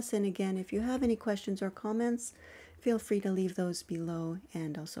joining us. And again, if you have any questions or comments, feel free to leave those below.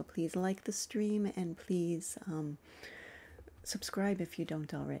 And also please like the stream, and please subscribe if you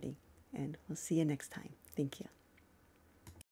don't already. And we'll see you next time. Thank you.